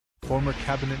former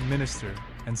cabinet minister,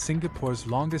 and Singapore's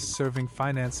longest-serving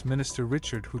finance minister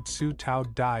Richard Hu Tsu Tau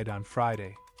died on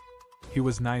Friday. He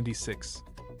was 96.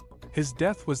 His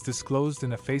death was disclosed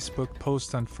in a Facebook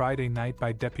post on Friday night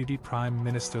by Deputy Prime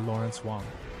Minister Lawrence Wong.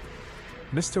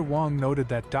 Mr. Wong noted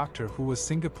that Dr. Hu was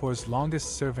Singapore's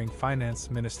longest-serving finance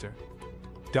minister.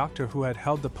 Dr. Hu had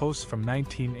held the post from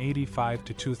 1985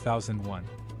 to 2001.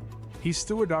 He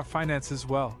stewarded our finances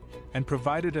well, and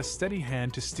provided a steady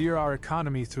hand to steer our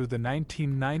economy through the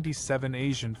 1997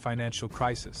 Asian financial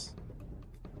crisis,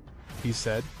 he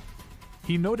said.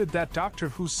 He noted that Dr.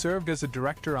 Hu served as a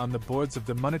director on the boards of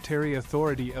the Monetary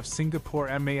Authority of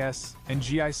Singapore MAS and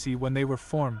GIC when they were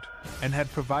formed, and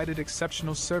had provided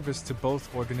exceptional service to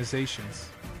both organizations.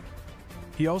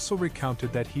 He also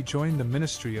recounted that he joined the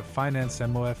Ministry of Finance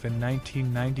MOF in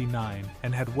 1999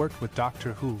 and had worked with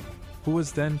Dr. Hu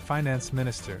was then finance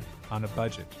minister, on a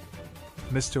budget.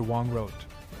 Mr. Wong wrote,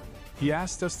 "He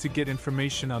asked us to get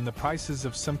information on the prices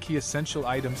of some key essential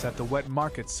items at the wet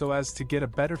market so as to get a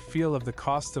better feel of the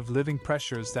cost of living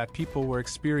pressures that people were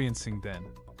experiencing then."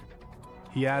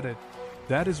 He added,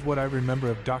 "That is what I remember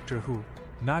of Dr. Hu,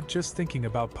 not just thinking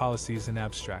about policies in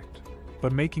abstract,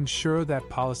 but making sure that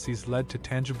policies led to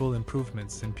tangible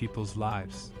improvements in people's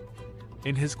lives."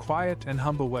 In his quiet and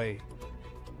humble way,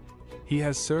 he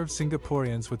has served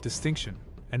Singaporeans with distinction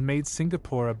and made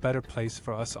Singapore a better place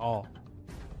for us all.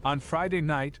 On Friday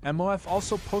night, MOF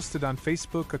also posted on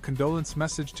Facebook a condolence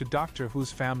message to Dr.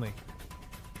 Hu's family.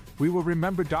 "We will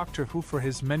remember Dr. Hu for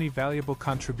his many valuable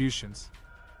contributions,"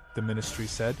 the ministry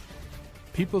said.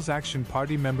 People's Action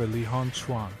Party member Lee Hong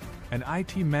Chuan, an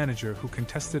IT manager who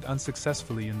contested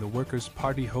unsuccessfully in the Workers'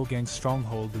 Party Hogang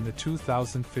stronghold in the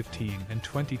 2015 and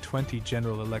 2020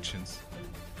 general elections,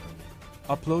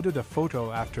 uploaded a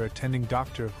photo after attending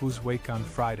Dr. Hu's wake on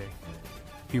Friday.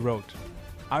 He wrote,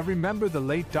 "I remember the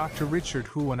late Dr. Richard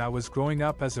Hu when I was growing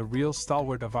up as a real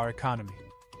stalwart of our economy.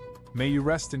 May you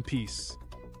rest in peace."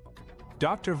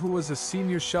 Dr. Hu was a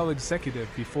senior Shell executive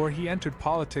before he entered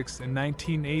politics in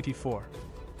 1984.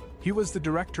 He was the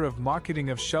director of marketing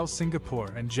of Shell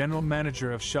Singapore and general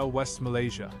manager of Shell West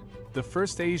Malaysia, the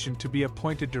first Asian to be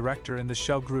appointed director in the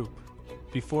Shell Group,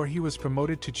 before he was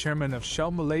promoted to chairman of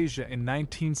Shell Malaysia in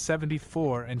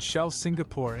 1974 and Shell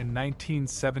Singapore in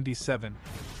 1977.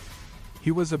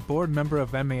 He was a board member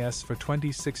of MAS for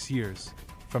 26 years,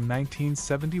 from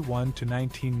 1971 to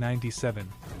 1997,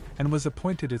 and was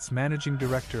appointed its managing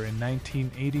director in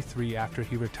 1983 after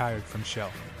he retired from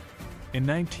Shell. In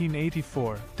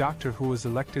 1984, Dr. Hu was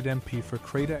elected MP for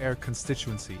Kreta Air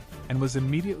constituency and was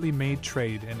immediately made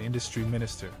Trade and Industry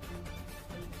Minister,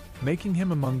 making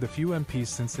him among the few MPs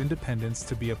since independence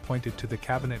to be appointed to the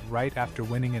cabinet right after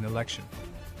winning an election.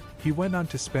 He went on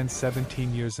to spend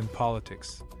 17 years in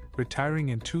politics, retiring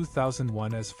in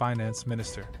 2001 as finance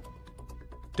minister.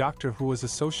 Dr. Hu was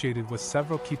associated with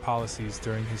several key policies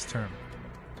during his term.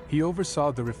 He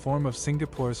oversaw the reform of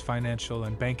Singapore's financial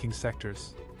and banking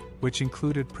sectors, which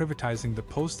included privatizing the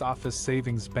Post Office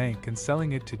Savings Bank and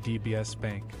selling it to DBS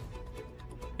Bank.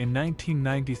 In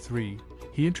 1993,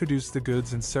 he introduced the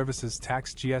Goods and Services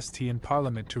Tax (GST) in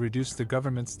Parliament to reduce the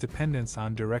government's dependence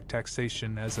on direct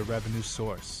taxation as a revenue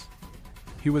source.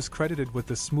 He was credited with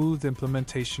the smooth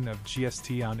implementation of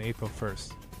GST on April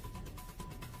 1,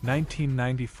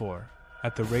 1994,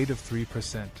 at the rate of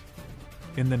 3%.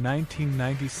 In the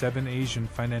 1997 Asian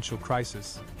financial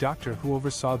crisis, Dr. Hu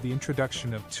oversaw the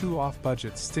introduction of 2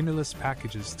 off-budget stimulus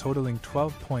packages totaling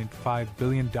 $12.5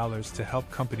 billion to help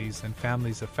companies and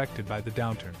families affected by the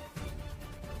downturn.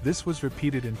 This was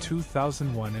repeated in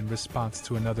 2001 in response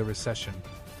to another recession,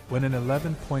 when an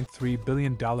 $11.3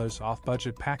 billion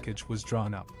off-budget package was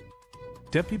drawn up.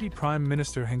 Deputy Prime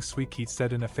Minister Heng Swee Keat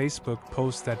said in a Facebook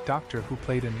post that Dr. Hu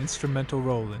played an instrumental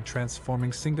role in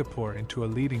transforming Singapore into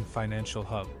a leading financial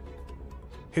hub.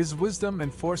 His wisdom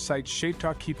and foresight shaped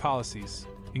our key policies,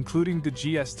 including the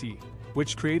GST,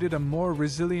 which created a more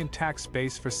resilient tax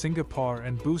base for Singapore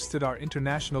and boosted our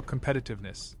international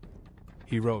competitiveness,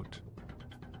 he wrote.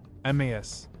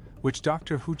 MAS, which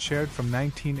Dr. Hu chaired from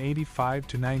 1985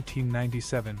 to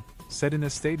 1997, said in a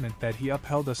statement that he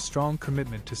upheld a strong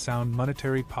commitment to sound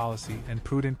monetary policy and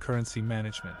prudent currency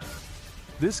management.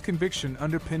 This conviction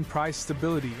underpinned price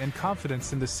stability and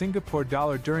confidence in the Singapore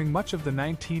dollar during much of the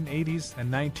 1980s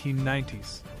and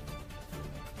 1990s.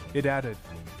 It added,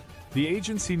 "The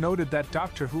agency noted that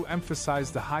Dr. Hu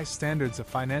emphasized the high standards of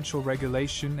financial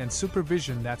regulation and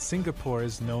supervision that Singapore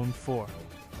is known for.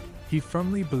 He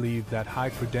firmly believed that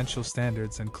high prudential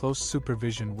standards and close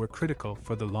supervision were critical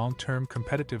for the long-term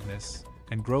competitiveness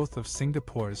and growth of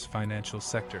Singapore's financial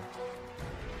sector."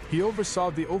 He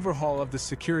oversaw the overhaul of the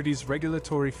securities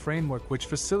regulatory framework which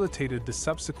facilitated the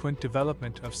subsequent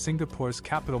development of Singapore's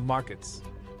capital markets.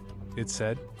 It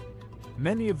said,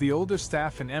 "Many of the older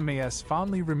staff in MAS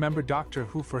fondly remember Dr.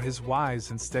 Hu for his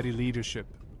wise and steady leadership."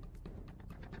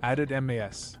 Added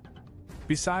MAS.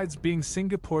 Besides being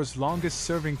Singapore's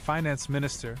longest-serving finance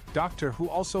minister, Dr. Hu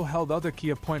also held other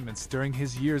key appointments during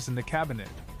his years in the cabinet,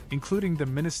 including the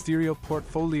ministerial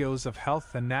portfolios of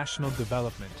health and national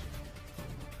development.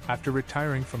 After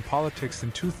retiring from politics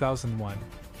in 2001,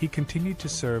 he continued to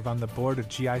serve on the board of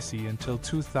GIC until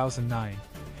 2009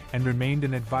 and remained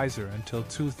an advisor until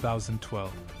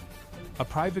 2012. A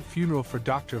private funeral for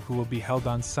Dr. Hu will be held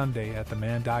on Sunday at the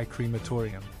Mandai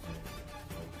Crematorium.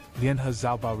 Lianhe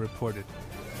Zhaobao reported.